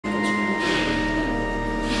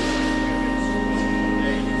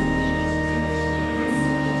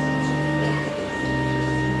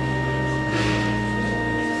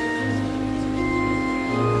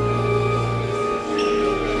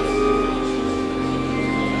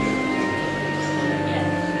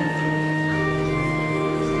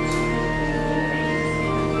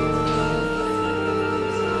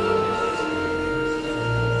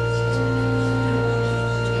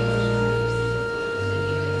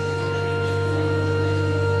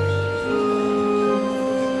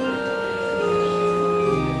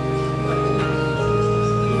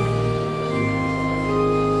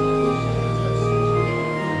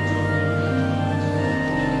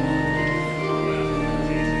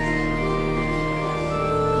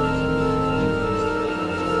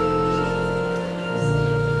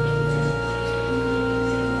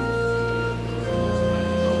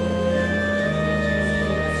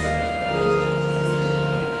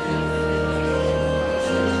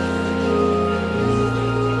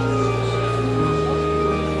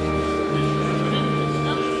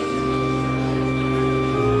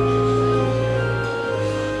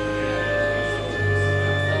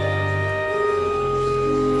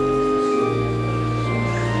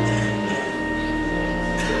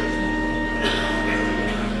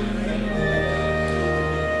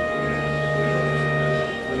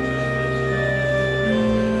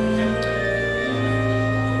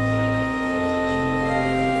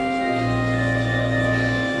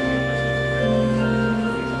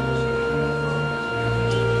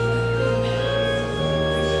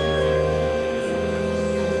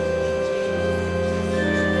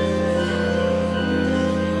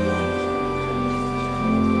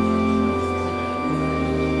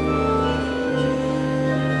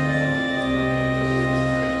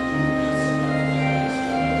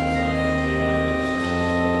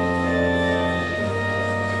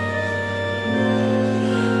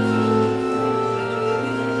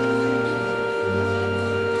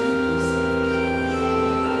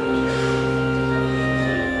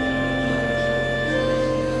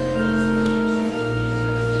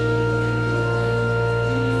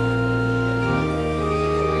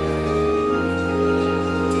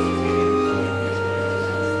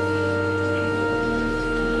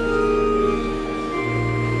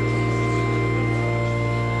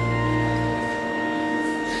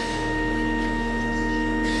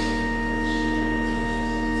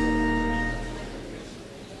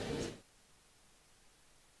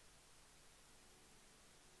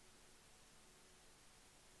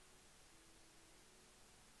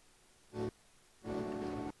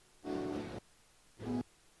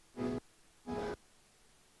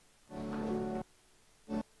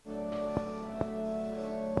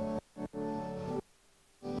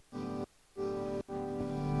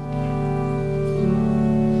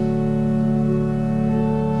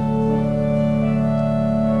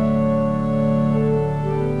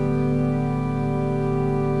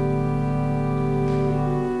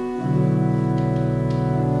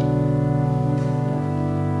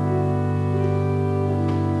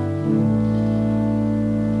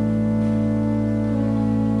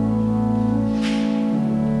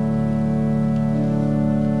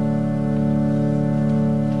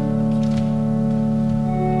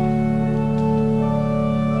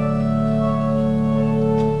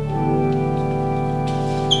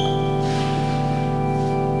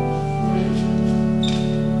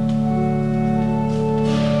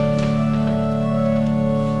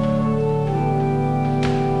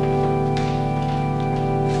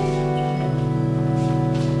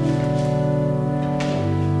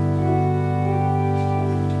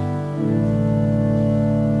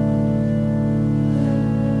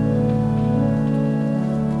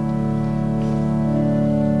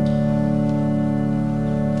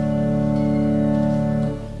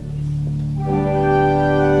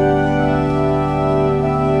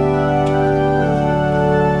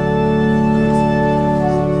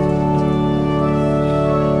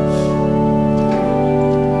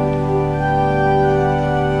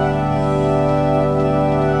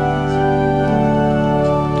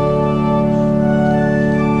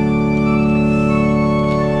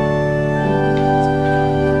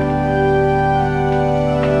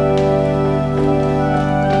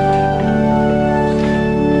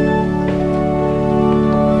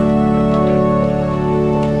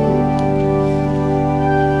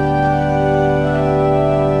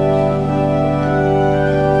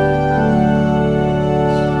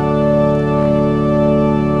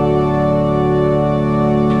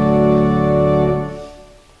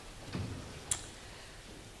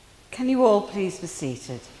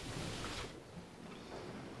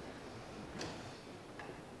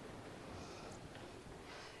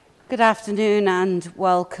Good afternoon and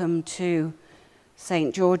welcome to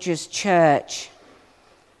St. George's Church.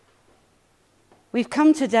 We've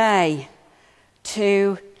come today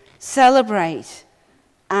to celebrate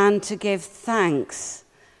and to give thanks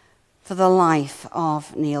for the life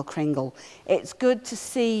of Neil Cringle. It's good to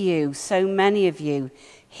see you, so many of you,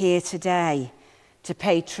 here today to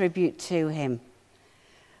pay tribute to him.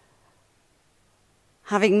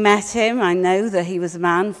 Having met him, I know that he was a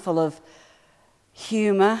man full of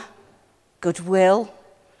humour, goodwill,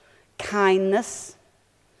 kindness,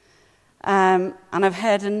 and I've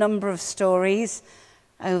heard a number of stories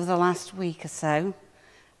over the last week or so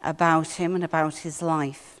about him and about his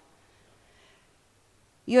life.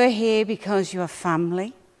 You're here because you are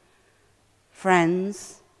family,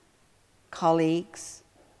 friends, colleagues,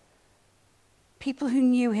 people who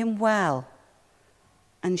knew him well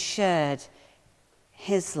and shared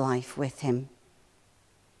his life with him.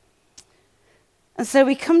 And so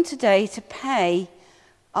we come today to pay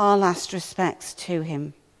our last respects to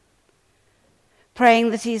him,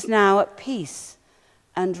 praying that he's now at peace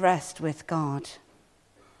and rest with God,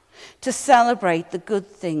 to celebrate the good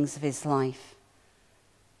things of his life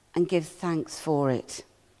and give thanks for it.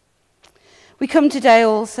 We come today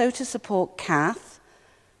also to support Kath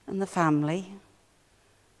and the family,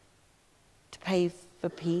 to pray for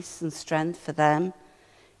peace and strength for them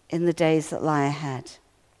in the days that lie ahead.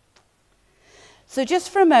 So just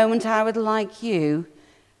for a moment, I would like you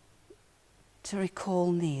to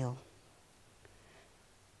recall Neil.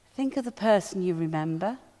 Think of the person you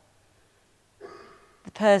remember,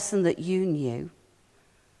 the person that you knew,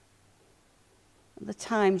 the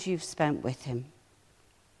times you've spent with him.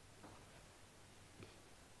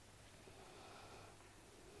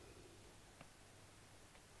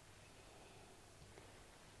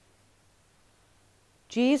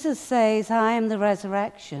 Jesus says, "I am the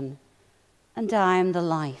resurrection and I am the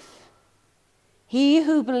life. He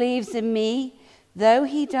who believes in me, though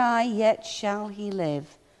he die, yet shall he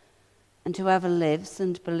live. And whoever lives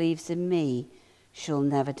and believes in me shall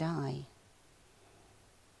never die."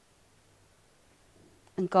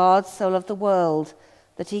 And God so loved the world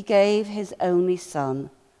that he gave his only Son,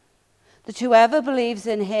 that whoever believes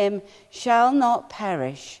in him shall not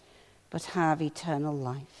perish, but have eternal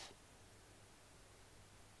life.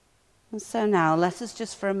 And so now, let us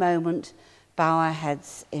just for a moment bow our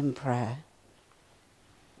heads in prayer.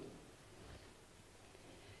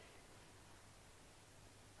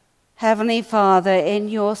 Heavenly Father, in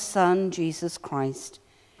your Son, Jesus Christ,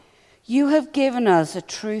 you have given us a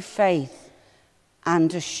true faith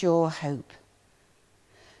and a sure hope.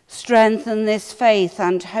 Strengthen this faith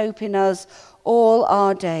and hope in us all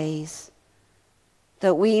our days,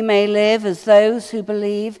 that we may live as those who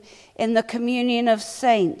believe in the communion of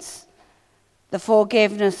saints, the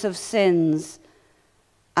forgiveness of sins,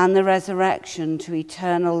 and the resurrection to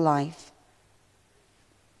eternal life.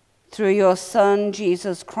 Through your Son,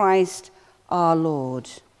 Jesus Christ, our Lord.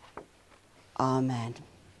 Amen.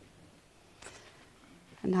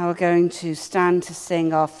 And now we're going to stand to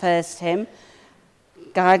sing our first hymn,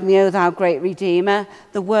 "Guide Me, O Thou Great Redeemer."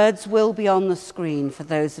 The words will be on the screen for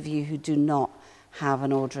those of you who do not have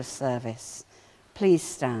an order of service. Please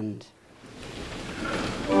stand.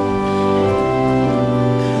 Oh,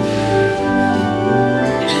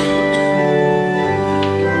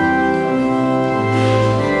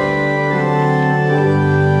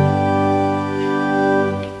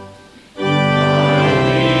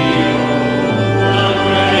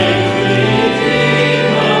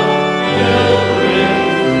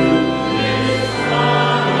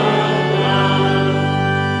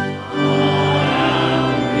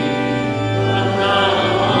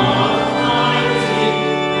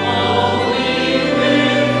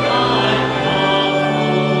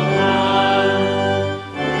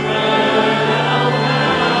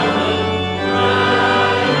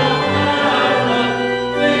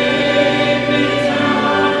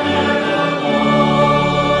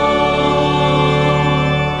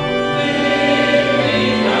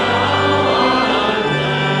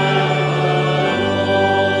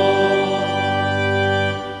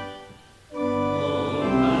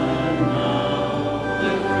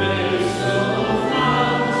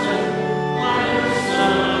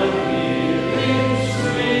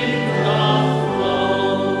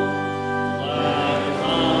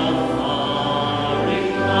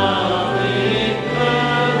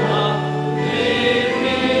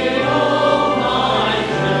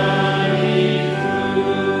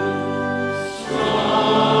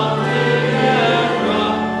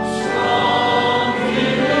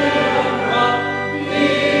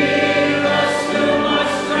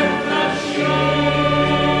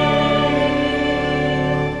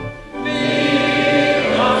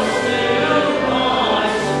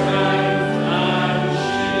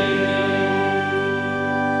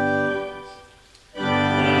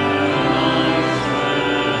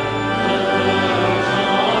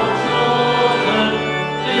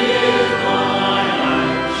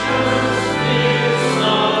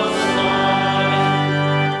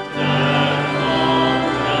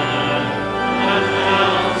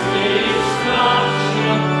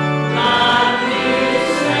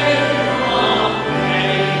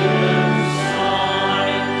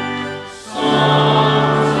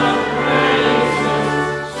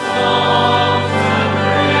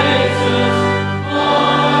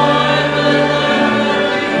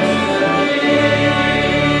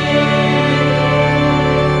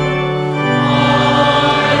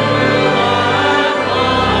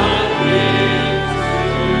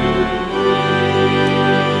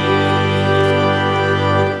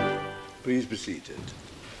 Please be seated.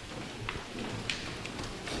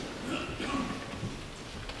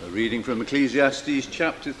 A reading from Ecclesiastes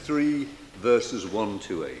chapter 3, verses 1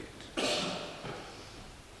 to 8.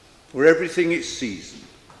 For everything its season,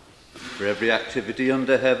 for every activity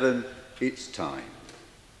under heaven its time.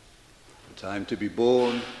 A time to be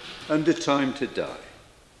born and a time to die.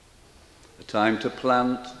 A time to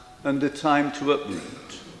plant and a time to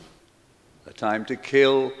uproot. A time to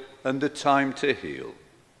kill and a time to heal.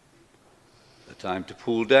 A time to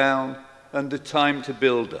pull down and a time to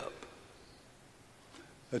build up.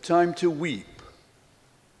 A time to weep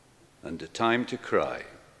and a time to cry.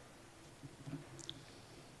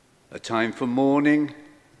 A time for mourning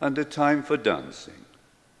and a time for dancing.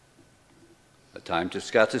 A time to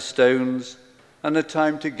scatter stones and a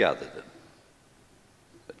time to gather them.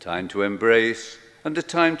 A time to embrace and a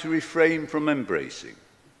time to refrain from embracing.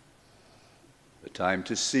 A time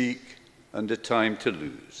to seek and a time to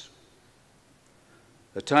lose.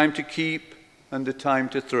 A time to keep and a time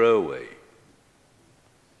to throw away.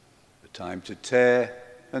 A time to tear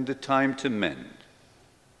and a time to mend.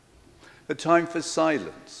 A time for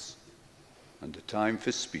silence and a time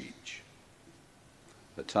for speech.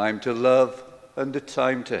 A time to love and a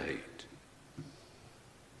time to hate.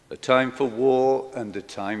 A time for war and a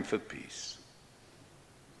time for peace.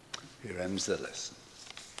 Here ends the lesson.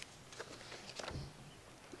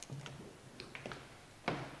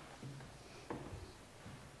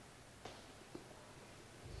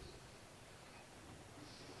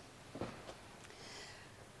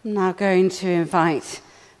 I'm now going to invite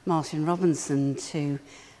Martin Robinson to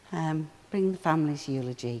bring the family's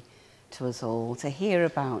eulogy to us all, to hear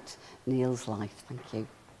about Neil's life. Thank you.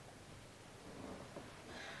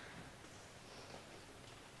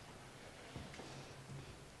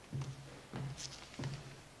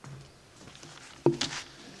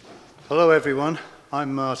 Hello everyone,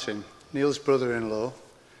 I'm Martin, Neil's brother-in-law,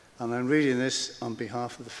 and I'm reading this on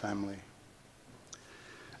behalf of the family.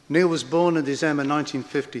 Neil was born in December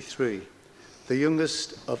 1953, the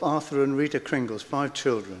youngest of Arthur and Rita Cringle's 5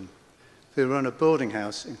 children, who run a boarding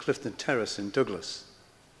house in Clifton Terrace in Douglas.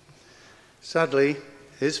 Sadly,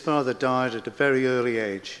 his father died at a very early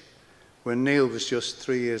age, when Neil was just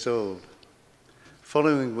 3 years old,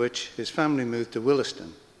 following which his family moved to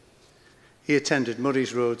Williston. He attended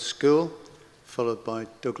Murray's Road School, followed by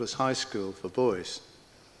Douglas High School for boys.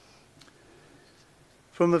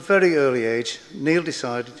 From a very early age, Neil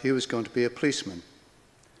decided he was going to be a policeman.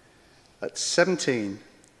 At 17,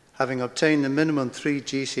 having obtained the minimum 3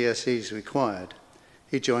 GCSEs required,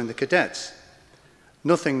 he joined the cadets.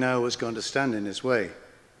 Nothing now was going to stand in his way,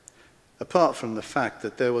 apart from the fact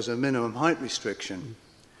that there was a minimum height restriction,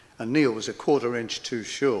 and Neil was a 1/4 inch too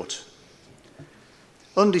short.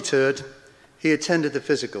 Undeterred, he attended the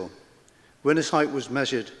physical. When his height was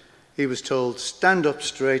measured, he was told, "Stand up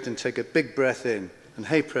straight and take a big breath in." And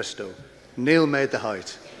hey presto, Neil made the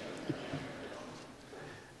height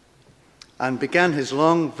and began his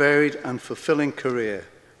long, varied and fulfilling career,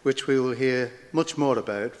 which we will hear much more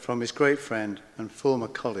about from his great friend and former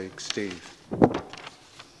colleague, Steve.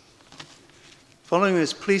 Following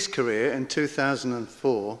his police career in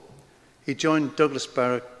 2004, he joined Douglas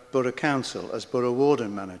Borough Council as Borough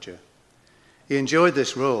Warden Manager. He enjoyed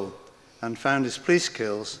this role and found his police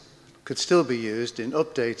skills could still be used in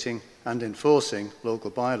updating and enforcing local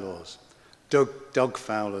bylaws. Dog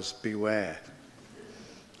fowlers beware.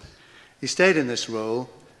 He stayed in this role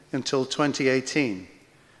until 2018,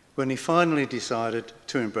 when he finally decided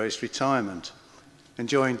to embrace retirement,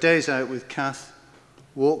 enjoying days out with Kath,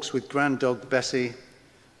 walks with granddog Bessie,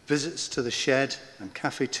 visits to the shed and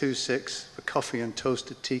Cafe 26 for coffee and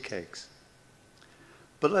toasted tea cakes.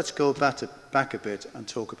 But let's go back a bit and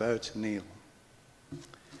talk about Neil.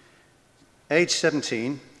 Age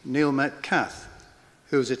 17, Neil met Kath,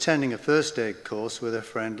 who was attending a first aid course with her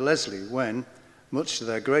friend Leslie when, much to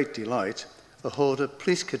their great delight, a horde of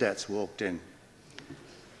police cadets walked in.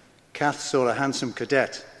 Kath saw a handsome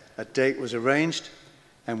cadet. A date was arranged,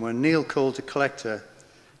 and when Neil called to collect her,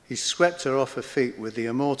 he swept her off her feet with the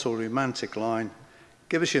immortal romantic line,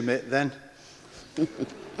 "Give us your mitt then."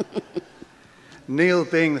 Neil,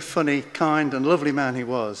 being the funny, kind and lovely man he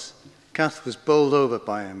was, Kath was bowled over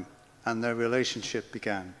by him, and their relationship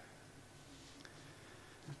began.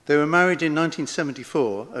 They were married in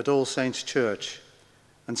 1974 at All Saints Church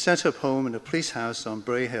and set up home in a police house on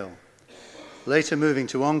Bray Hill, later moving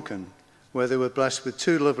to Onken, where they were blessed with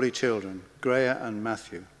 2 lovely children, Greya and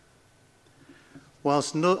Matthew.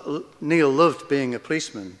 Whilst Neil loved being a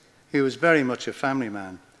policeman, he was very much a family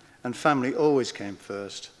man, and family always came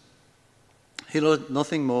first. He loved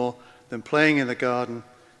nothing more than playing in the garden,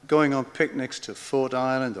 going on picnics to Fort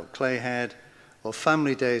Island or Clayhead, or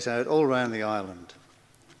family days out all around the island.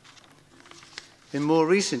 In more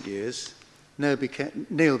recent years, Neil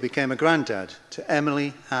became a granddad to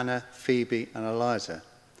Emily, Hannah, Phoebe, and Eliza.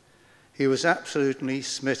 He was absolutely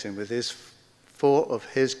smitten with four of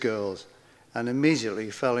his girls and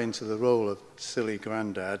immediately fell into the role of silly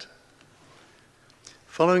granddad.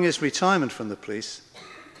 Following his retirement from the police,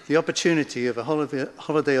 the opportunity of a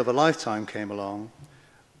holiday of a lifetime came along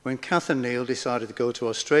when Kath and Neil decided to go to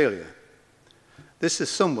Australia. This is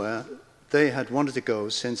somewhere they had wanted to go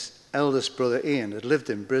since eldest brother Ian had lived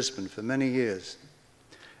in Brisbane for many years.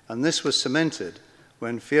 And this was cemented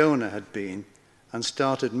when Fiona had been and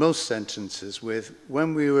started most sentences with,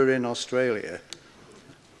 "When we were in Australia."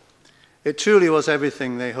 It truly was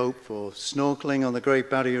everything they hoped for: snorkeling on the Great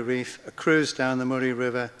Barrier Reef, a cruise down the Murray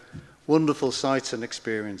River, wonderful sights and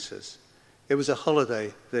experiences. It was a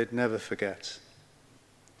holiday they'd never forget.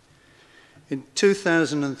 In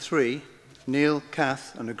 2003, Neil,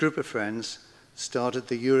 Kath, and a group of friends started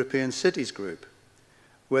the European Cities Group,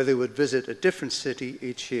 where they would visit a different city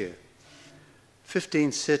each year.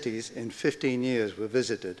 15 cities in 15 years were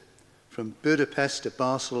visited, from Budapest to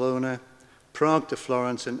Barcelona, Prague to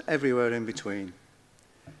Florence, and everywhere in between.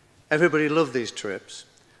 Everybody loved these trips.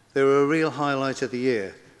 They were a real highlight of the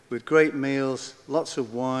year, with great meals, lots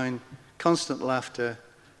of wine, constant laughter,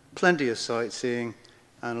 plenty of sightseeing,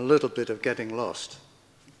 and a little bit of getting lost.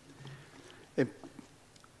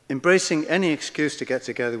 Embracing any excuse to get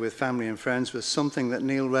together with family and friends was something that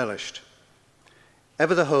Neil relished.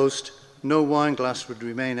 Ever the host, no wine glass would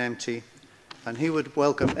remain empty, and he would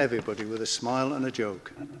welcome everybody with a smile and a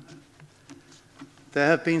joke. There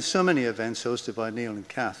have been so many events hosted by Neil and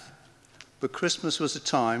Kath, but Christmas was a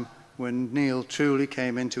time when Neil truly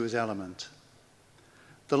came into his element.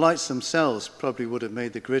 The lights themselves probably would have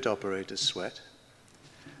made the grid operators sweat,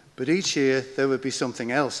 but each year there would be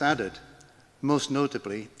something else added, most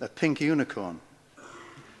notably a pink unicorn.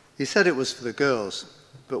 He said it was for the girls,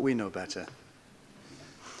 but we know better.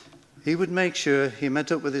 He would make sure he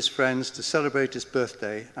met up with his friends to celebrate his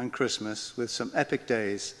birthday and Christmas with some epic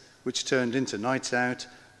days, which turned into nights out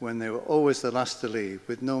when they were always the last to leave,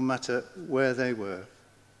 with no matter where they were.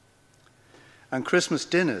 And Christmas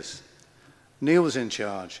dinners. Neil was in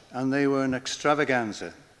charge, and they were an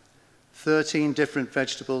extravaganza. 13 different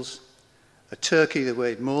vegetables, a turkey that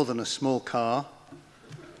weighed more than a small car,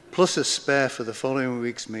 plus a spare for the following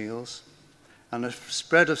week's meals, and a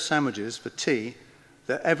spread of sandwiches for tea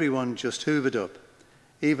that everyone just hoovered up,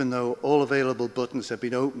 even though all available buttons had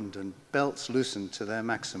been opened and belts loosened to their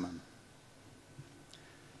maximum.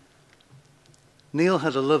 Neil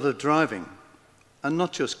had a love of driving, and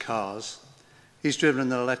not just cars. He's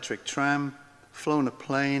driven an electric tram, flown a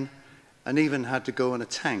plane, and even had to go in a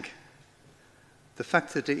tank. The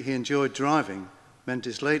fact that he enjoyed driving meant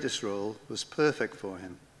his latest role was perfect for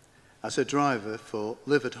him, as a driver for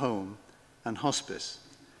Live at Home and Hospice,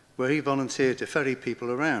 where he volunteered to ferry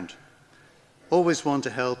people around. Always one to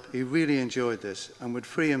help, he really enjoyed this and would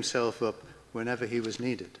free himself up whenever he was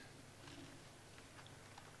needed.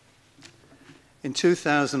 In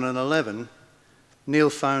 2011, Neil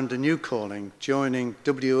found a new calling, joining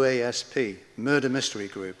WASP, Murder Mystery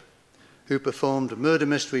Group, who performed murder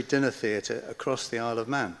mystery dinner theatre across the Isle of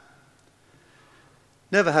Man.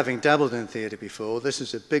 Never having dabbled in theatre before, this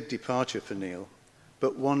is a big departure for Neil,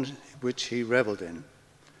 but one which he revelled in.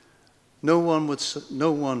 No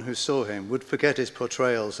one who saw him would forget his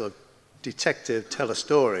portrayals of Detective Tell a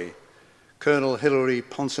Story, Colonel Hilary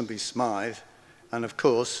Ponsonby Smythe, and of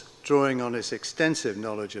course, drawing on his extensive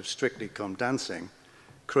knowledge of Strictly Come Dancing,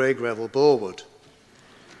 Craig Revel Borwood.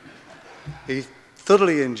 He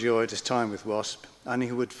thoroughly enjoyed his time with WASP, and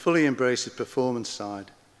he would fully embrace his performance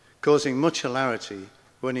side, causing much hilarity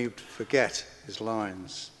when he would forget his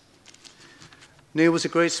lines. Neil was a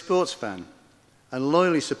great sports fan and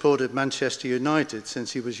loyally supported Manchester United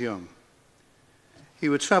since he was young. He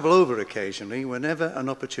would travel over occasionally whenever an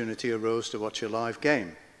opportunity arose to watch a live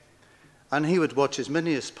game, and he would watch as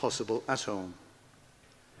many as possible at home.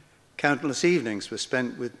 Countless evenings were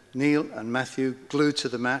spent with Neil and Matthew glued to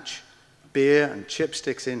the match, beer and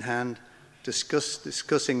chipsticks in hand,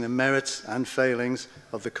 discussing the merits and failings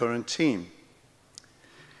of the current team.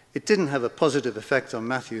 It didn't have a positive effect on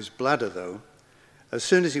Matthew's bladder, though. As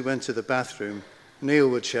soon as he went to the bathroom, Neil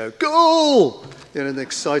would shout, "Goal!" in an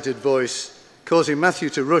excited voice, causing Matthew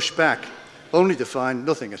to rush back, only to find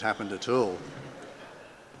nothing had happened at all.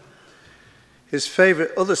 His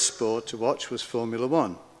favourite other sport to watch was Formula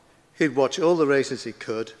One. He'd watch all the races he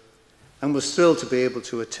could, and was thrilled to be able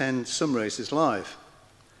to attend some races live.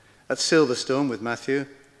 At Silverstone with Matthew,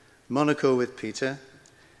 Monaco with Peter,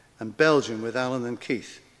 and Belgium with Alan and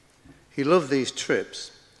Keith. He loved these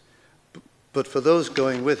trips, but for those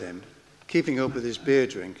going with him, keeping up with his beer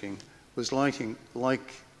drinking was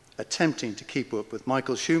like attempting to keep up with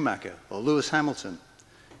Michael Schumacher or Lewis Hamilton.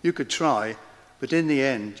 You could try, but in the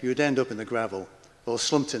end, you'd end up in the gravel or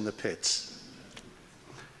slumped in the pits.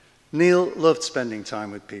 Neil loved spending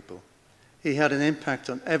time with people. He had an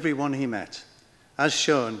impact on everyone he met, as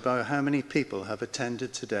shown by how many people have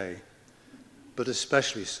attended today, but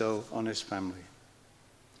especially so on his family.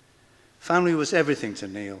 Family was everything to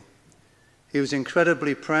Neil. He was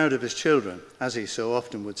incredibly proud of his children, as he so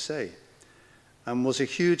often would say, and was a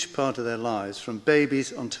huge part of their lives from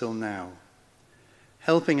babies until now,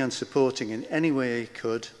 helping and supporting in any way he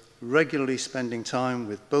could, regularly spending time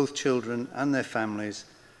with both children and their families,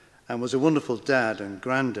 and was a wonderful dad and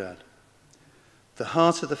granddad. The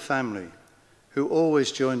heart of the family, who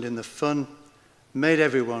always joined in the fun, made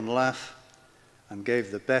everyone laugh, and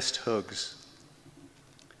gave the best hugs.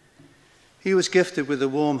 He was gifted with a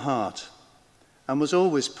warm heart and was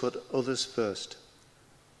always put others first.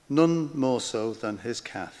 None more so than his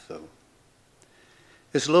Kath, though.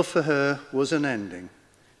 His love for her was unending,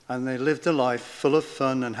 and they lived a life full of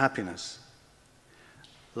fun and happiness.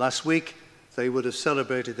 Last week, they would have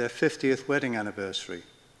celebrated their 50th wedding anniversary.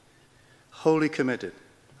 Wholly committed,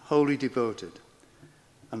 wholly devoted,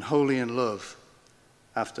 and wholly in love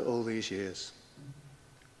after all these years.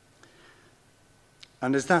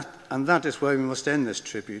 And that is where we must end this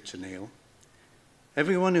tribute to Neil.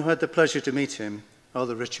 Everyone who had the pleasure to meet him are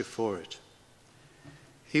the richer for it.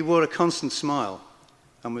 He wore a constant smile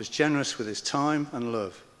and was generous with his time and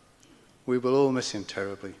love. We will all miss him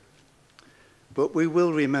terribly. But we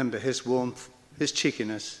will remember his warmth, his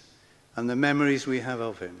cheekiness, and the memories we have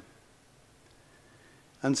of him.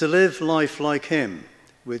 And to live life like him,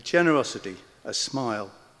 with generosity, a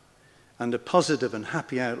smile, and a positive and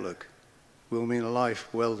happy outlook, will mean a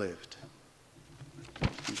life well lived.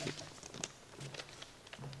 Thank you.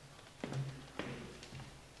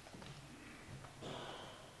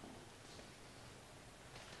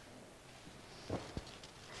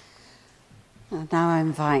 Now I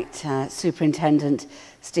invite Superintendent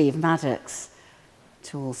Steve Maddox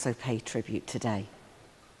to also pay tribute today.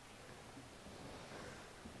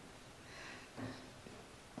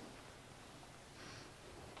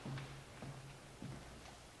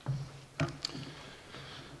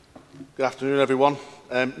 Good afternoon, everyone.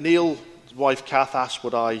 Neil's wife, Kath, asked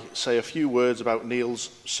would I say a few words about Neil's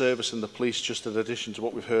service in the police, just in addition to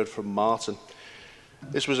what we've heard from Martin.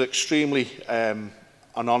 This was extremely an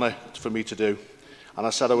honour for me to do, and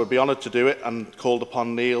I said I would be honoured to do it, and called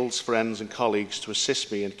upon Neil's friends and colleagues to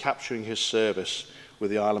assist me in capturing his service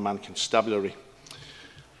with the Isle of Man Constabulary.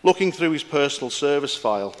 Looking through his personal service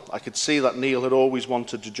file, I could see that Neil had always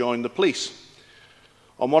wanted to join the police.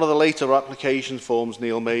 On one of the later application forms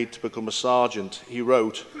Neil made to become a sergeant, he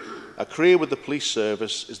wrote, "A career with the police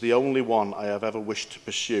service is the only one I have ever wished to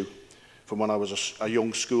pursue from when I was a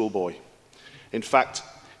young schoolboy." In fact,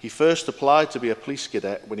 he first applied to be a police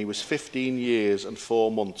cadet when he was 15 years and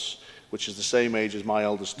 4 months, which is the same age as my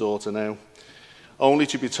eldest daughter now, only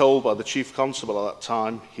to be told by the chief constable at that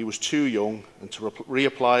time he was too young and to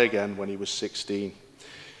reapply again when he was 16.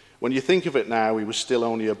 When you think of it now, he was still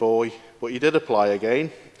only a boy, but he did apply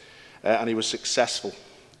again, and he was successful.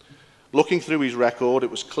 Looking through his record,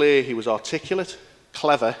 it was clear he was articulate,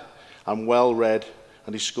 clever, and well-read,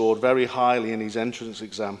 and he scored very highly in his entrance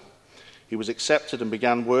exam. He was accepted and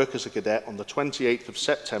began work as a cadet on the 28th of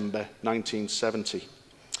September 1970.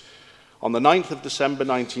 On the 9th of December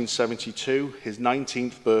 1972, his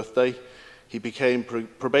 19th birthday, he became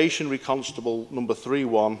probationary constable number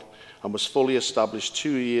 31 and was fully established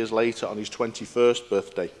 2 years later on his 21st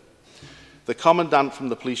birthday. The commandant from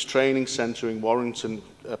the police training centre in Warrington,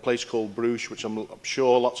 a place called Bruges, which I'm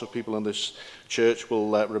sure lots of people in this church will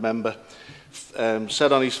remember,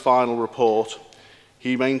 said on his final report,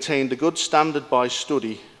 he maintained a good standard by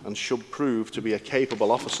study and should prove to be a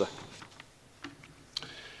capable officer.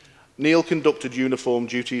 Neil conducted uniform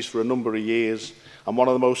duties for a number of years, and one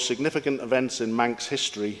of the most significant events in Manx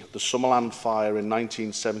history, the Summerland Fire in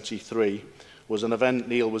 1973, was an event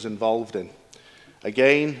Neil was involved in.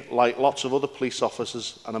 Again, like lots of other police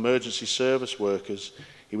officers and emergency service workers,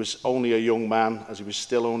 he was only a young man, as he was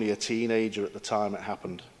still only a teenager at the time it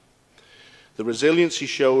happened. The resilience he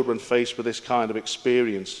showed when faced with this kind of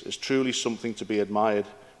experience is truly something to be admired,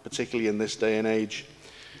 particularly in this day and age.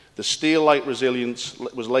 The steel-like resilience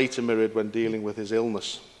was later mirrored when dealing with his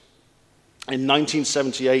illness. In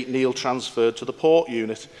 1978, Neil transferred to the Port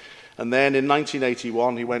Unit, and then in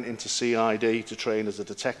 1981 he went into CID to train as a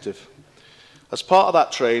detective. As part of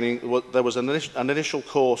that training, there was an initial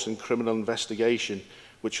course in criminal investigation,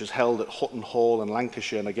 which was held at Hutton Hall in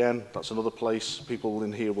Lancashire, and again, that's another place people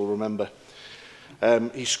in here will remember.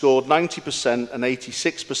 He scored 90% and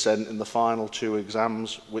 86% in the final 2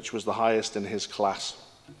 exams, which was the highest in his class.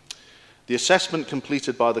 The assessment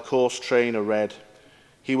completed by the course trainer read,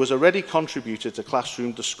 "He was a ready contributor to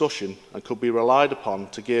classroom discussion and could be relied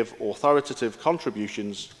upon to give authoritative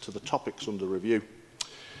contributions to the topics under review.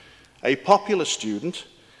 A popular student,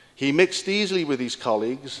 he mixed easily with his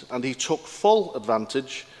colleagues and he took full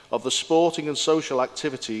advantage of the sporting and social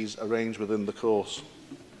activities arranged within the course."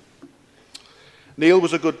 Neil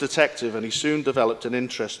was a good detective and he soon developed an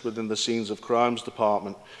interest within the Scenes of Crimes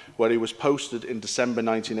department, where he was posted in December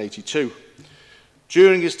 1982.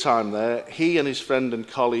 During his time there, he and his friend and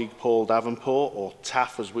colleague Paul Davenport, or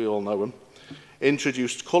Taff as we all know him,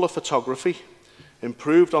 introduced colour photography,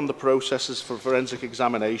 improved on the processes for forensic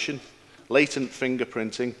examination, latent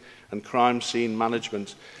fingerprinting and crime scene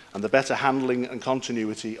management, and the better handling and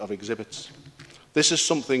continuity of exhibits. This is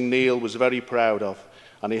something Neil was very proud of,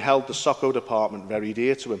 and he held the SOCO department very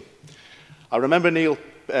dear to him. I remember Neil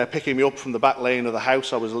picking me up from the back lane of the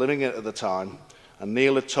house I was living in at the time, and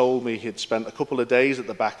Neil had told me he'd spent a couple of days at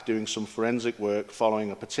the back doing some forensic work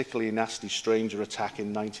following a particularly nasty stranger attack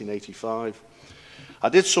in 1985. I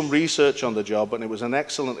did some research on the job, and it was an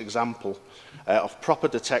excellent example of proper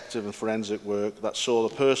detective and forensic work that saw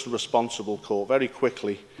the person responsible caught very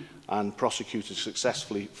quickly and prosecuted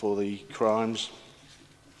successfully for the crimes.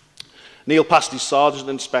 Neil passed his sergeant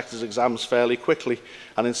inspector's exams fairly quickly,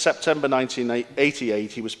 and in September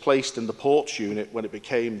 1988 he was placed in the ports unit when it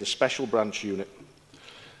became the special branch unit.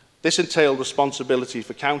 This entailed responsibility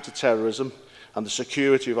for counter-terrorism and the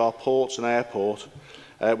security of our ports and airport,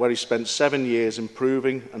 where he spent 7 years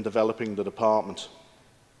improving and developing the department.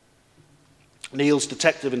 Neil's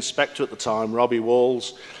detective inspector at the time, Robbie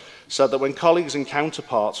Walls, said that when colleagues and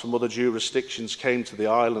counterparts from other jurisdictions came to the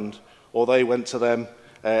island, or they went to them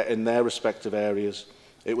in their respective areas,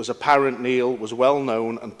 it was apparent Neil was well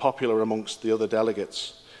known and popular amongst the other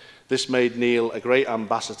delegates. This made Neil a great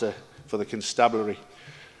ambassador for the constabulary.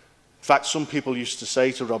 In fact, some people used to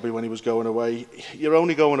say to Robbie when he was going away, "You're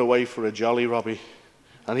only going away for a jolly, Robbie."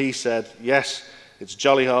 And he said, "Yes, it's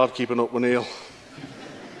jolly hard keeping up with Neil."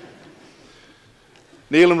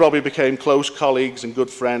 Neil and Robbie became close colleagues and good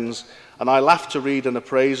friends, and I laughed to read an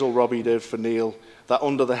appraisal Robbie did for Neil that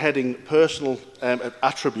under the heading Personal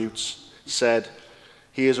Attributes said,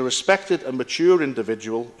 "He is a respected and mature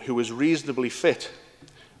individual who is reasonably fit,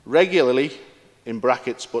 regularly, in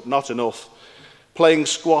brackets but not enough, playing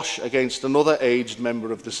squash against another aged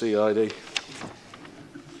member of the CID."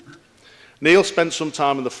 Neil spent some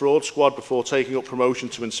time in the fraud squad before taking up promotion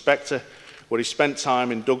to inspector, where he spent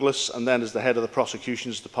time in Douglas and then as the head of the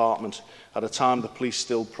prosecutions department at a time the police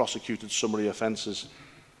still prosecuted summary offences.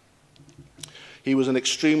 He was an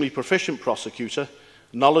extremely proficient prosecutor,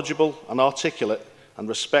 knowledgeable and articulate, and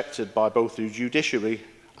respected by both the judiciary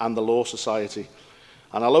and the law society.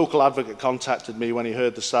 And a local advocate contacted me when he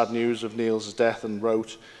heard the sad news of Neil's death and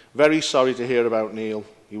wrote, "Very sorry to hear about Neil.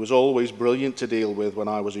 He was always brilliant to deal with when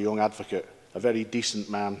I was a young advocate, a very decent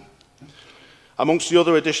man." Amongst the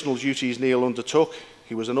other additional duties Neil undertook,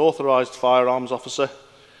 he was an authorised firearms officer,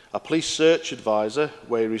 a police search advisor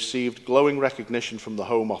where he received glowing recognition from the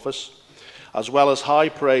Home Office, as well as high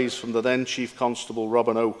praise from the then Chief Constable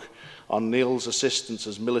Robin Oak on Neil's assistance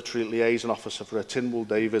as military liaison officer for a Tynwald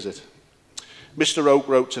Day visit. Mr. Oak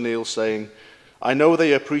wrote to Neil saying, "I know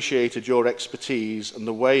they appreciated your expertise and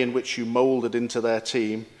the way in which you moulded into their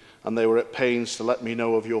team, and they were at pains to let me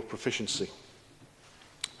know of your proficiency."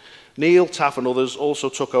 Neil, Taff and others also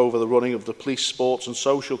took over the running of the Police Sports and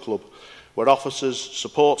Social Club, where officers,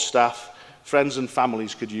 support staff, friends and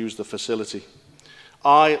families could use the facility.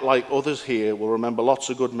 I, like others here, will remember lots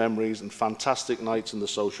of good memories and fantastic nights in the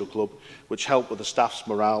social club, which helped with the staff's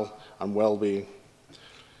morale and well-being.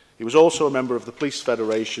 He was also a member of the Police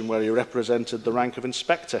Federation, where he represented the rank of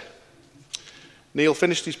inspector. Neil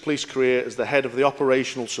finished his police career as the head of the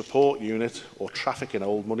Operational Support Unit, or Traffic in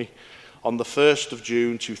Old Money, on the 1st of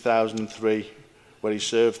June 2003, where he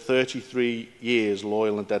served 33 years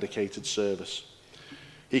loyal and dedicated service.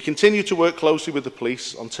 He continued to work closely with the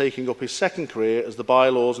police on taking up his second career as the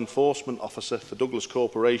Bylaws Enforcement Officer for Douglas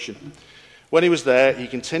Corporation. When he was there, he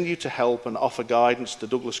continued to help and offer guidance to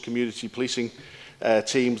Douglas community policing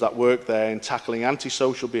teams that worked there in tackling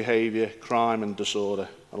antisocial behaviour, crime and disorder,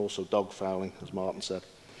 and also dog fouling, as Martin said.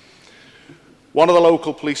 One of the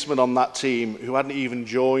local policemen on that team, who hadn't even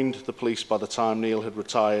joined the police by the time Neil had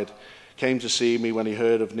retired, came to see me when he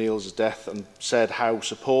heard of Neil's death and said how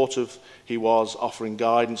supportive he was, offering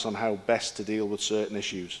guidance on how best to deal with certain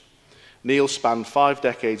issues. Neil spanned 5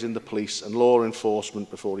 decades in the police and law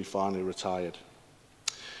enforcement before he finally retired.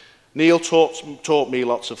 Neil taught me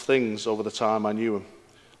lots of things over the time I knew him.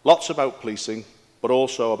 Lots about policing, but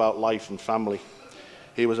also about life and family.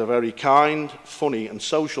 He was a very kind, funny and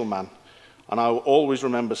social man, and I will always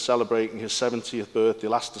remember celebrating his 70th birthday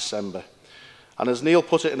last December. And as Neil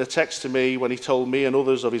put it in a text to me when he told me and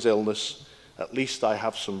others of his illness, at least I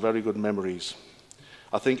have some very good memories.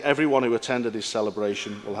 I think everyone who attended his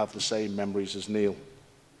celebration will have the same memories as Neil.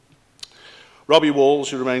 Robbie Walls,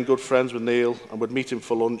 who remained good friends with Neil and would meet him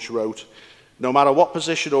for lunch, wrote, "No matter what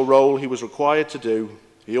position or role he was required to do,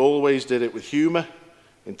 he always did it with humour,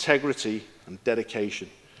 integrity and dedication.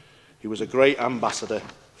 He was a great ambassador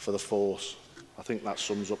for the force." I think that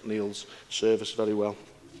sums up Neil's service very well.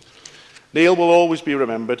 Neil will always be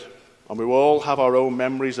remembered, and we will all have our own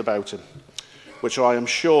memories about him, which I am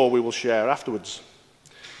sure we will share afterwards.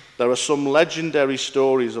 There are some legendary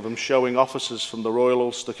stories of him showing officers from the Royal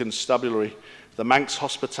Ulster Constabulary the Manx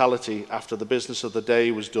hospitality after the business of the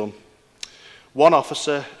day was done. One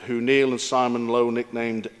officer, who Neil and Simon Lowe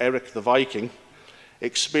nicknamed Eric the Viking,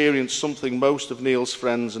 experienced something most of Neil's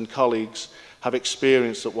friends and colleagues have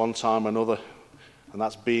experienced at one time or another, and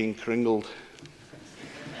that's being cringled.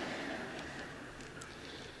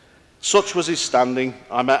 Such was his standing.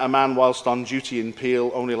 I met a man whilst on duty in Peel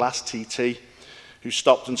only last TT who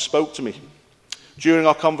stopped and spoke to me. During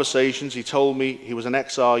our conversations, he told me he was an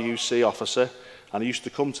ex-RUC officer and he used to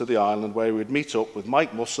come to the island where he would meet up with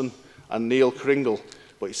Mike Musson and Neil Cringle,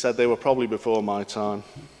 but he said they were probably before my time.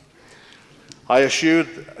 I assured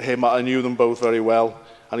him I knew them both very well,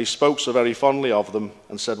 and he spoke so very fondly of them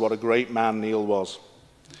and said what a great man Neil was.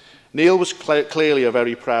 Neil was clearly a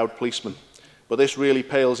very proud policeman, but this really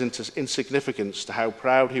pales into insignificance to how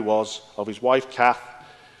proud he was of his wife Kath,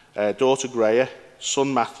 daughter Greya,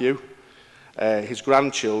 son Matthew, his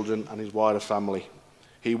grandchildren and his wider family.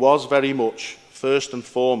 He was very much, first and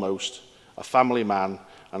foremost, a family man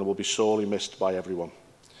and will be sorely missed by everyone.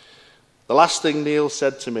 The last thing Neil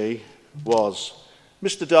said to me was,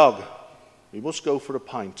 "Mr. Dog, we must go for a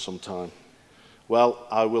pint sometime." Well,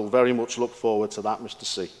 I will very much look forward to that, Mr.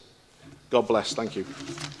 C. God bless. Thank you.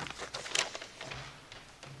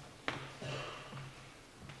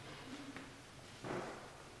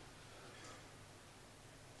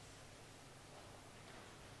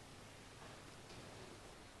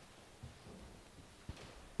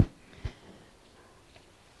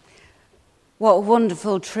 What a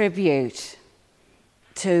wonderful tribute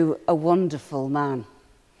to a wonderful man.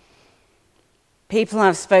 People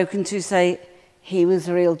I've spoken to say he was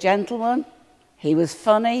a real gentleman, he was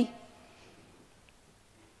funny,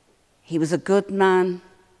 he was a good man,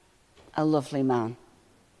 a lovely man.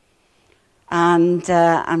 And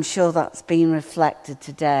I'm sure that's been reflected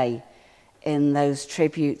today in those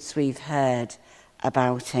tributes we've heard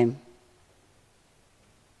about him.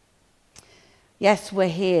 Yes, we're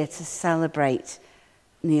here to celebrate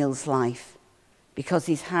Neil's life because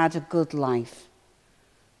he's had a good life,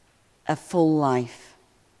 a full life.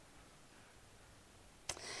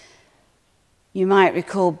 You might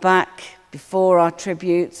recall back before our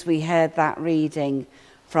tributes, we heard that reading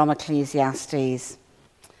from Ecclesiastes.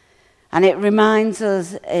 And it reminds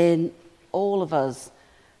us, in all of us,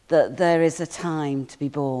 that there is a time to be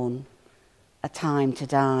born, a time to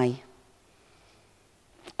die.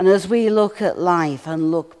 And as we look at life and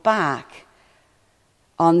look back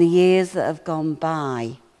on the years that have gone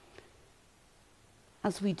by,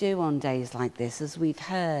 as we do on days like this, as we've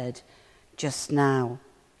heard just now,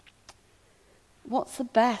 what's the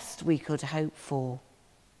best we could hope for?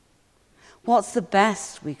 What's the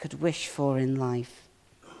best we could wish for in life?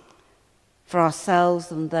 For ourselves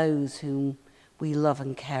and those whom we love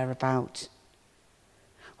and care about?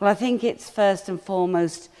 Well, I think it's first and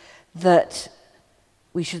foremost that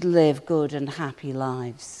we should live good and happy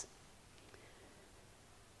lives.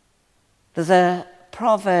 There's a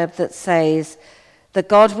proverb that says that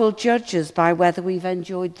God will judge us by whether we've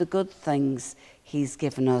enjoyed the good things he's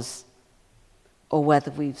given us or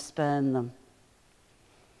whether we've spurned them.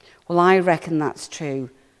 Well, I reckon that's true,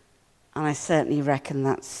 and I certainly reckon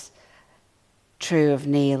that's true of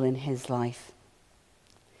Neil in his life.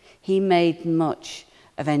 He made much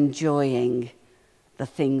of enjoying the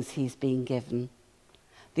things he's been given,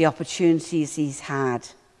 the opportunities he's had,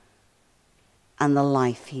 and the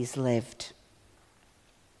life he's lived.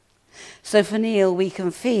 So for Neil, we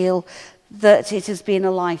can feel that it has been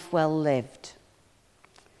a life well lived.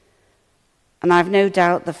 And I've no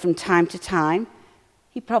doubt that from time to time,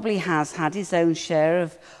 He probably has had his own share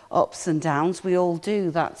of ups and downs. We all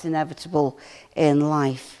do. That's inevitable in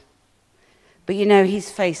life. But you know,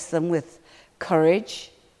 he's faced them with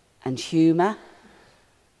courage and humour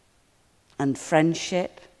and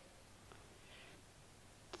friendship.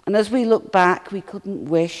 And as we look back, we couldn't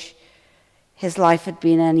wish his life had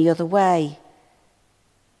been any other way.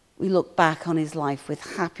 We look back on his life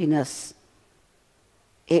with happiness.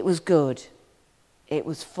 It was good, it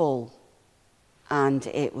was full, and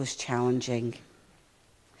it was challenging.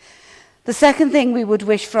 The second thing we would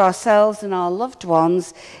wish for ourselves and our loved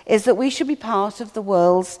ones is that we should be part of the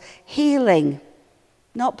world's healing,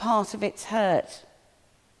 not part of its hurt.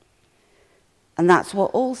 And that's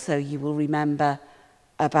what also you will remember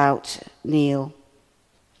about Neil.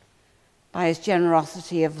 By his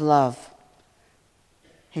generosity of love,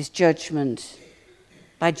 his judgment,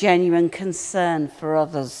 by genuine concern for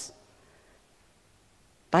others,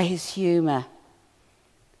 by his humour,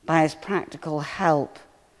 by his practical help.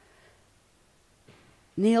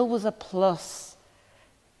 Neil was a plus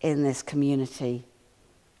in this community.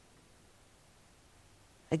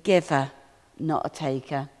 A giver, not a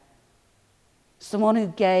taker. Someone who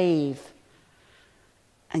gave,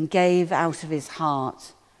 and gave out of his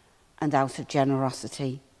heart and out of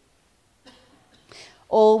generosity.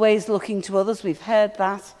 Always looking to others, we've heard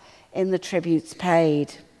that in the tributes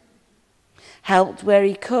paid. Helped where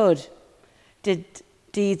he could, did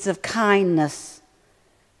deeds of kindness.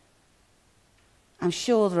 I'm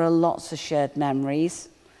sure there are lots of shared memories,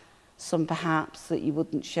 some perhaps that you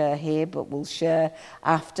wouldn't share here, but we'll share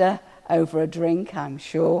after over a drink, I'm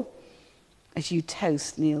sure, as you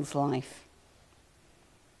toast Neil's life.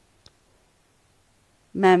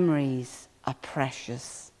 Memories are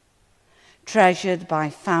precious, treasured by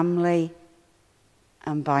family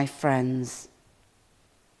and by friends,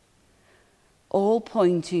 all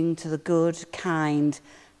pointing to the good, kind,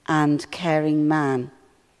 and caring man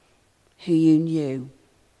who you knew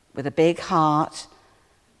with a big heart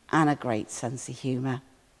and a great sense of humour.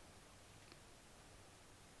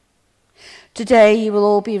 Today you will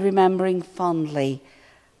all be remembering fondly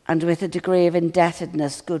and with a degree of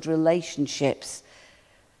indebtedness good relationships,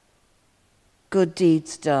 good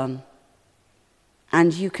deeds done,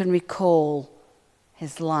 and you can recall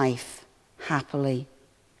his life happily.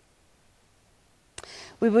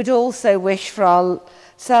 We would also wish for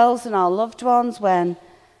ourselves and our loved ones when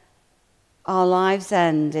our lives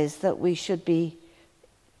end is that we should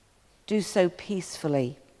do so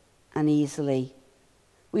peacefully and easily.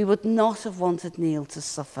 We would not have wanted Neil to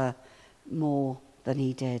suffer more than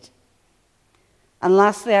he did. And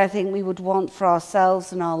lastly, I think we would want for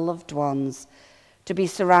ourselves and our loved ones to be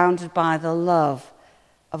surrounded by the love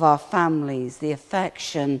of our families, the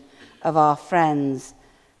affection of our friends,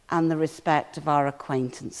 and the respect of our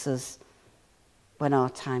acquaintances when our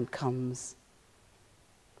time comes.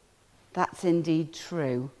 That's indeed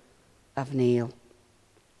true of Neil.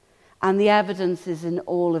 And the evidence is in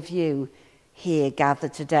all of you here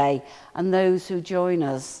gathered today and those who join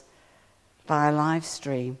us via live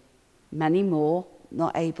stream. Many more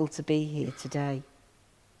not able to be here today.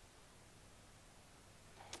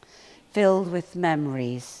 Filled with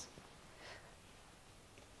memories.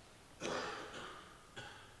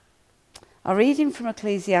 Our reading from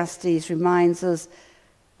Ecclesiastes reminds us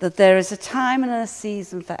that there is a time and a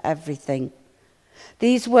season for everything.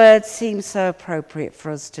 These words seem so appropriate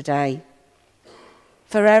for us today.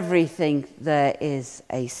 For everything there is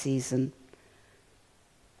a season.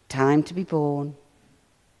 Time to be born,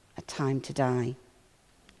 a time to die.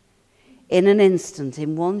 In an instant,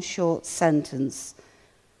 in one short sentence,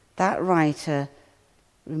 that writer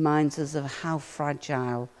reminds us of how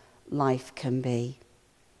fragile life can be.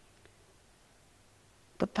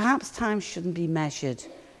 But perhaps time shouldn't be measured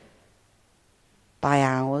by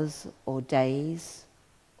hours or days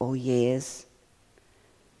or years.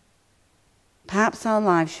 Perhaps our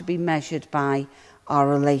lives should be measured by our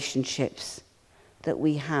relationships that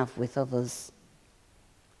we have with others.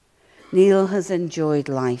 Neil has enjoyed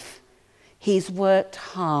life. He's worked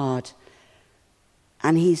hard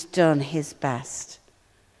and he's done his best,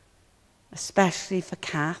 especially for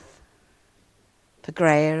Kath, for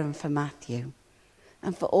Greer and for Matthew,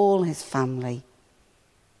 and for all his family.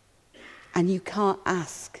 And you can't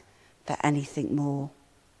ask for anything more.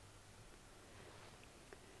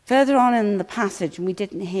 Further on in the passage, and we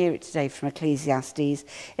didn't hear it today from Ecclesiastes,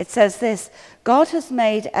 it says this: God has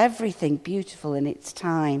made everything beautiful in its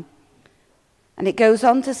time. And it goes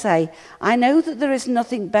on to say, I know that there is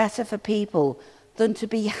nothing better for people than to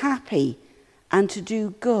be happy and to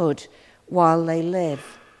do good while they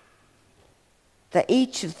live. That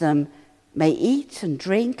each of them may eat and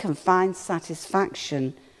drink and find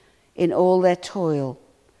satisfaction in all their toil.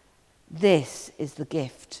 This is the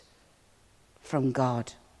gift from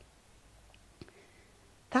God.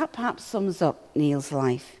 That perhaps sums up Neil's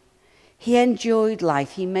life. He enjoyed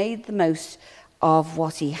life. He made the most of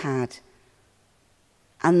what he had.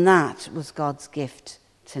 And that was God's gift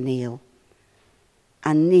to Neil.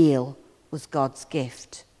 And Neil was God's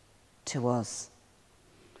gift to us.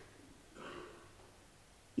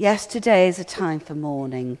 Yes, today is a time for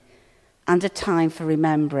mourning and a time for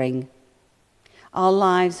remembering. Our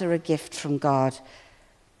lives are a gift from God,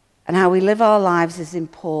 and how we live our lives is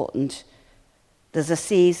important. There's a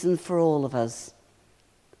season for all of us,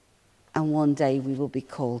 and one day we will be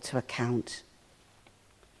called to account.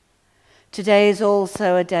 Today is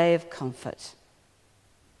also a day of comfort.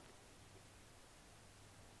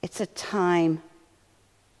 It's a time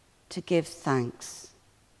to give thanks.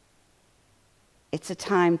 It's a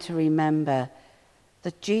time to remember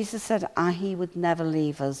that Jesus said he would never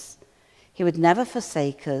leave us, he would never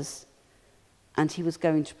forsake us, and he was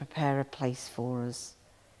going to prepare a place for us.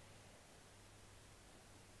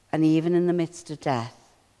 And even in the midst of death,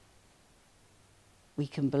 we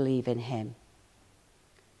can believe in him.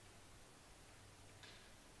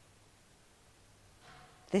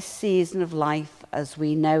 This season of life as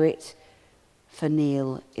we know it for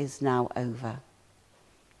Neil is now over.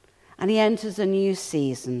 And he enters a new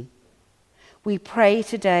season. We pray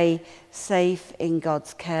today safe in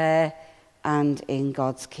God's care and in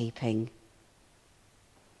God's keeping.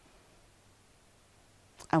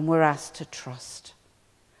 And we're asked to trust.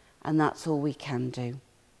 And that's all we can do.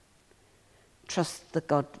 Trust that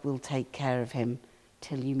God will take care of him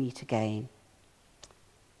till you meet again.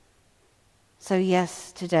 So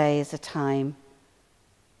yes, today is a time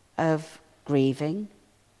of grieving,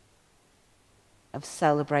 of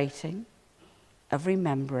celebrating, of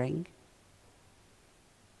remembering.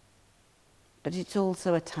 But it's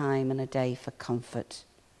also a time and a day for comfort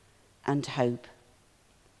and hope.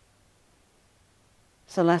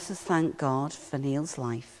 So let us thank God for Neil's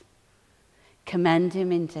life. Commend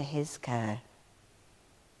him into his care.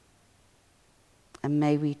 And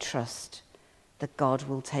may we trust that God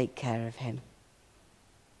will take care of him.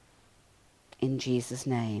 In Jesus'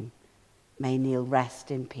 name, may Neil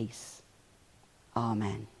rest in peace.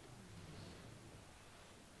 Amen.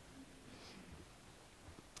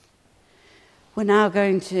 We're now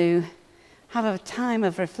going to have a time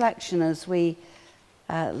of reflection as we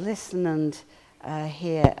listen and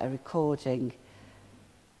hear a recording.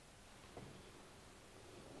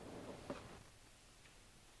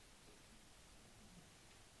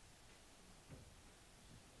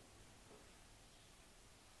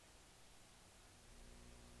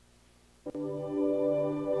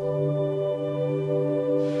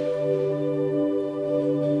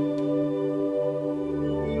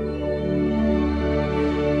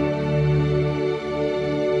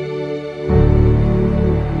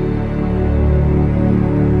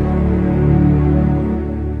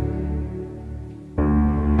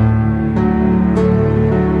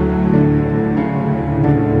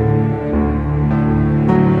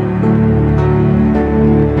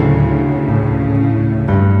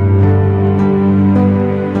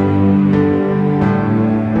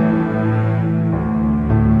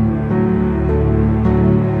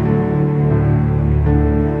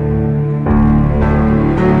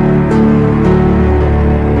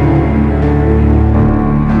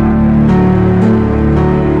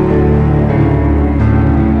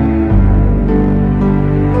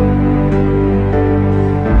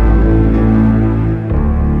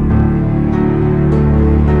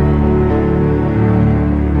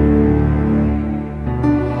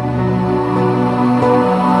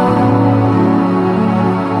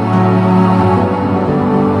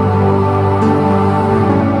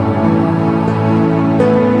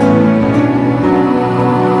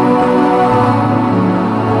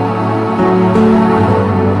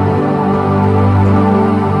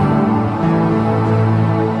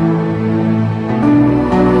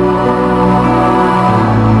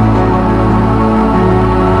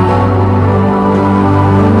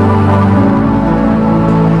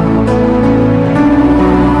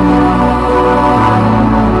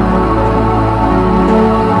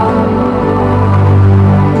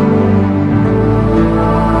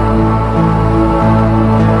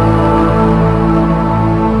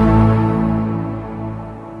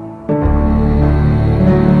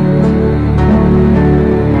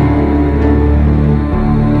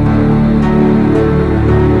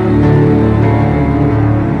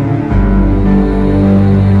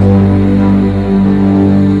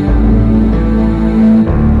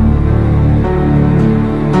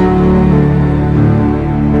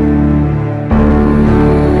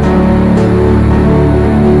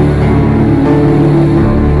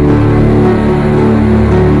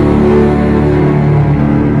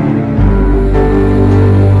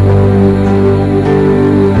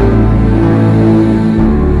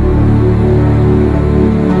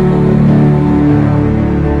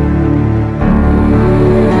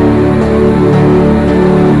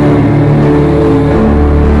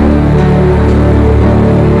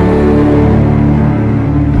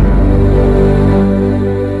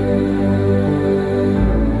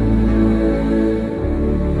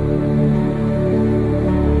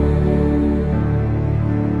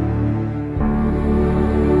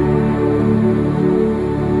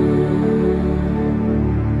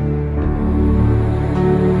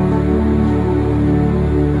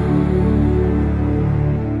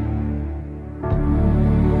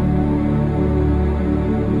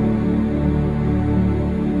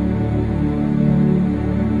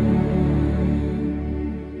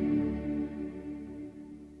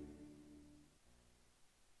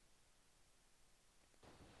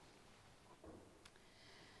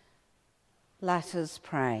 Let us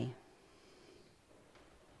pray.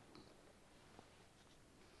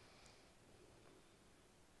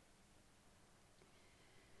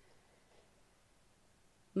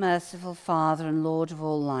 Merciful Father and Lord of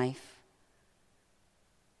all life,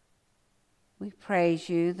 we praise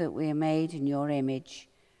you that we are made in your image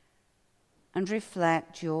and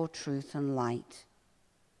reflect your truth and light.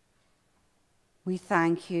 We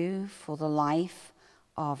thank you for the life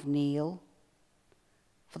of Neil,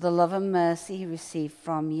 for the love and mercy he received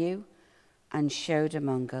from you and showed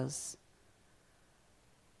among us.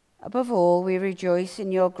 Above all, we rejoice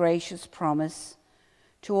in your gracious promise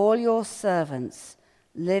to all your servants,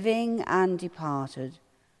 living and departed,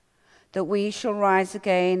 that we shall rise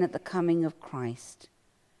again at the coming of Christ.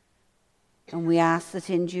 And we ask that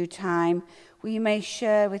in due time we may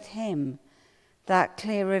share with him that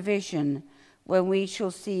clearer vision when we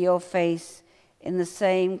shall see your face in the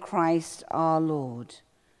same Christ our Lord.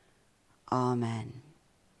 Amen.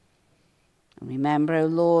 And remember, O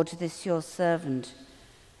Lord, this your servant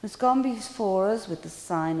who has gone before us with the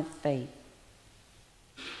sign of faith,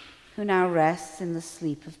 who now rests in the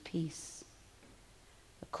sleep of peace.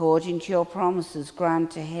 According to your promises,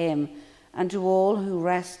 grant to him and to all who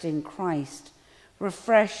rest in Christ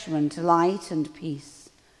refreshment, light, and peace,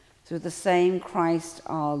 through the same Christ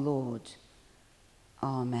our Lord.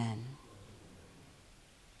 Amen.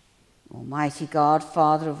 Almighty God,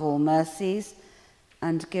 Father of all mercies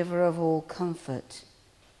and giver of all comfort,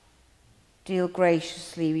 deal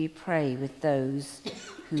graciously, we pray, with those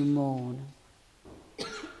who mourn.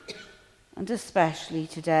 And especially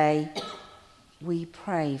today, we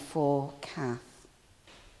pray for Kath.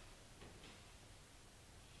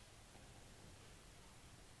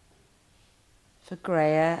 For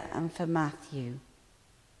Greer and for Matthew.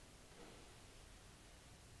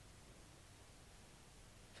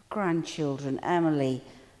 For grandchildren, Emily,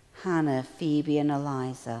 Hannah, Phoebe and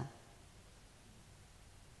Eliza.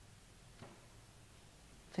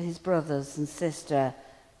 For his brothers and sister,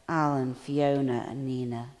 Alan, Fiona and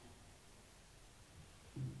Nina.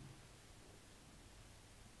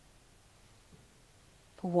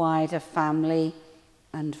 For wider family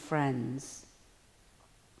and friends,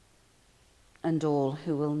 and all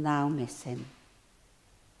who will now miss him.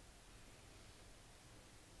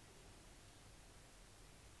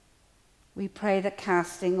 We pray that,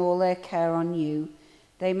 casting all their care on you,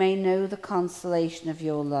 they may know the consolation of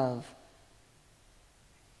your love.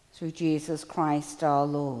 Through Jesus Christ our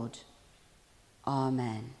Lord.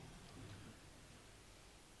 Amen.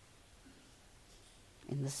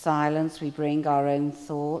 In the silence, we bring our own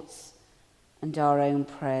thoughts and our own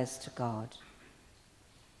prayers to God.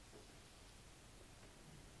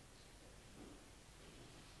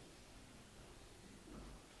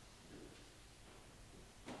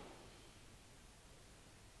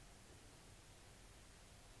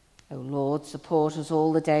 O Lord, support us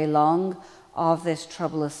all the day long of this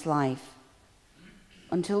troublous life,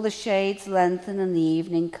 until the shades lengthen and the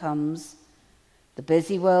evening comes, the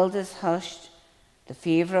busy world is hushed, the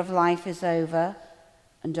fever of life is over,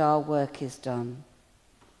 and our work is done.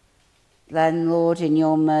 Then, Lord, in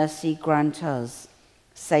your mercy, grant us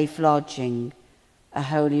safe lodging, a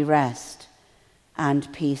holy rest,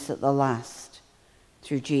 and peace at the last,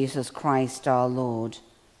 through Jesus Christ our Lord.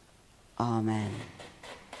 Amen.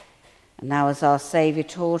 And now, as our Saviour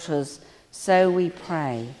taught us, so we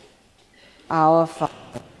pray. Our Father,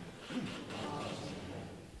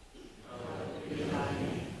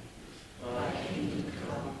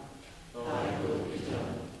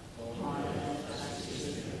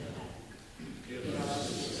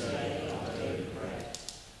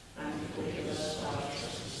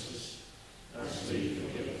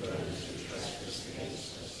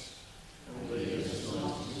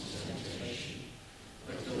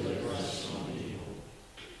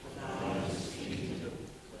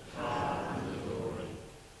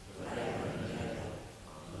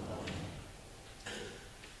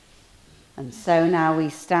 and so now we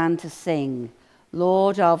stand to sing,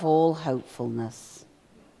 Lord of all hopefulness.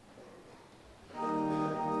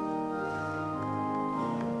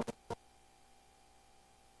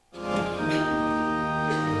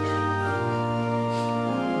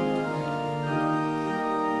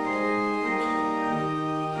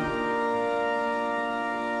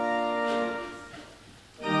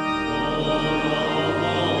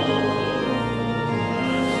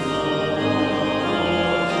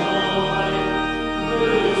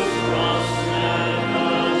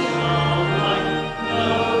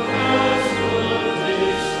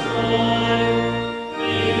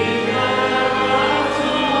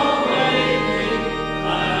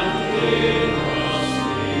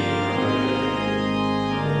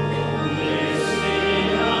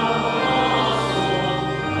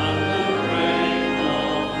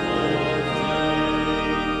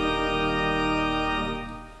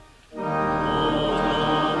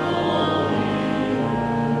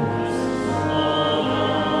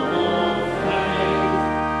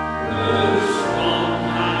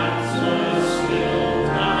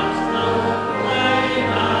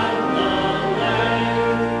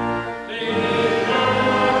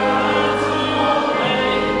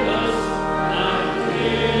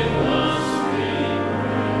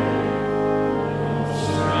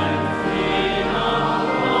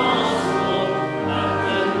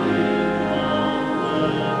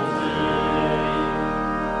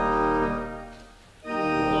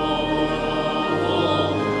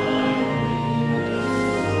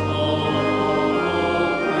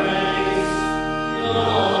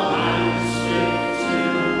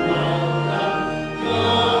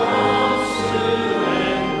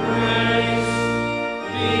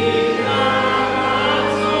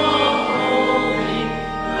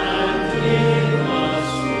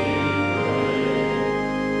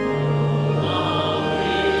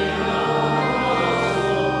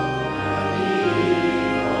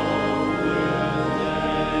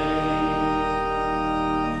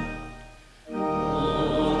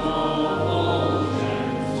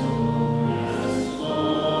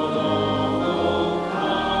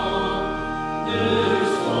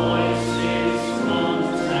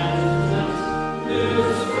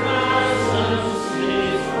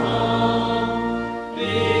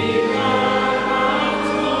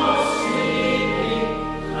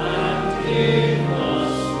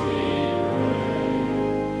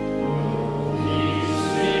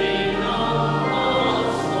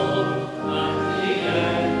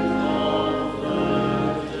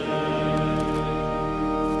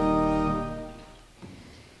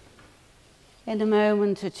 In a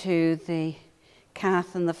moment or two,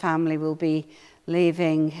 Kath and the family will be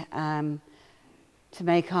leaving to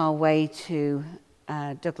make our way to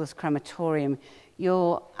Douglas Crematorium.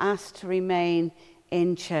 You're asked to remain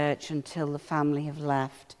in church until the family have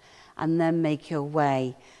left, and then make your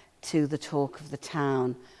way to the Talk of the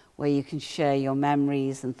Town, where you can share your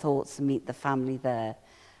memories and thoughts and meet the family there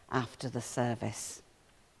after the service.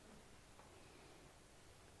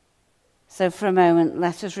 So for a moment,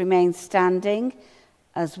 let us remain standing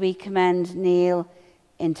as we commend Neil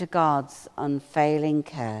into God's unfailing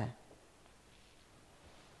care.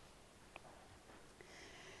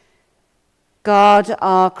 God,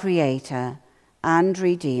 our Creator and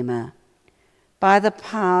Redeemer,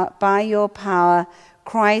 by your power,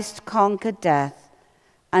 Christ conquered death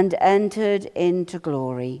and entered into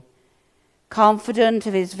glory. Confident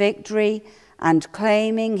of his victory and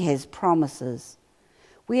claiming his promises,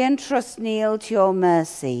 we entrust Neil to your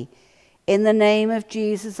mercy in the name of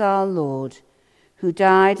Jesus our Lord, who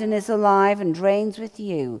died and is alive and reigns with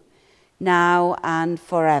you now and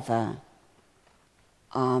forever.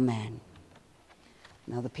 Amen.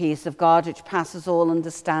 Now the peace of God, which passes all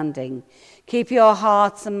understanding, keep your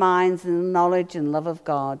hearts and minds in the knowledge and love of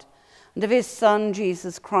God and of his Son,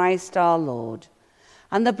 Jesus Christ our Lord,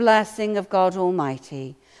 and the blessing of God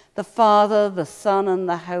Almighty, the Father, the Son, and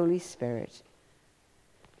the Holy Spirit,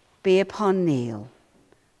 be upon Neil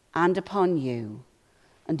and upon you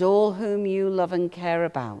and all whom you love and care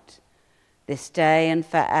about, this day and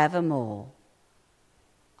forevermore.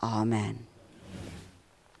 Amen.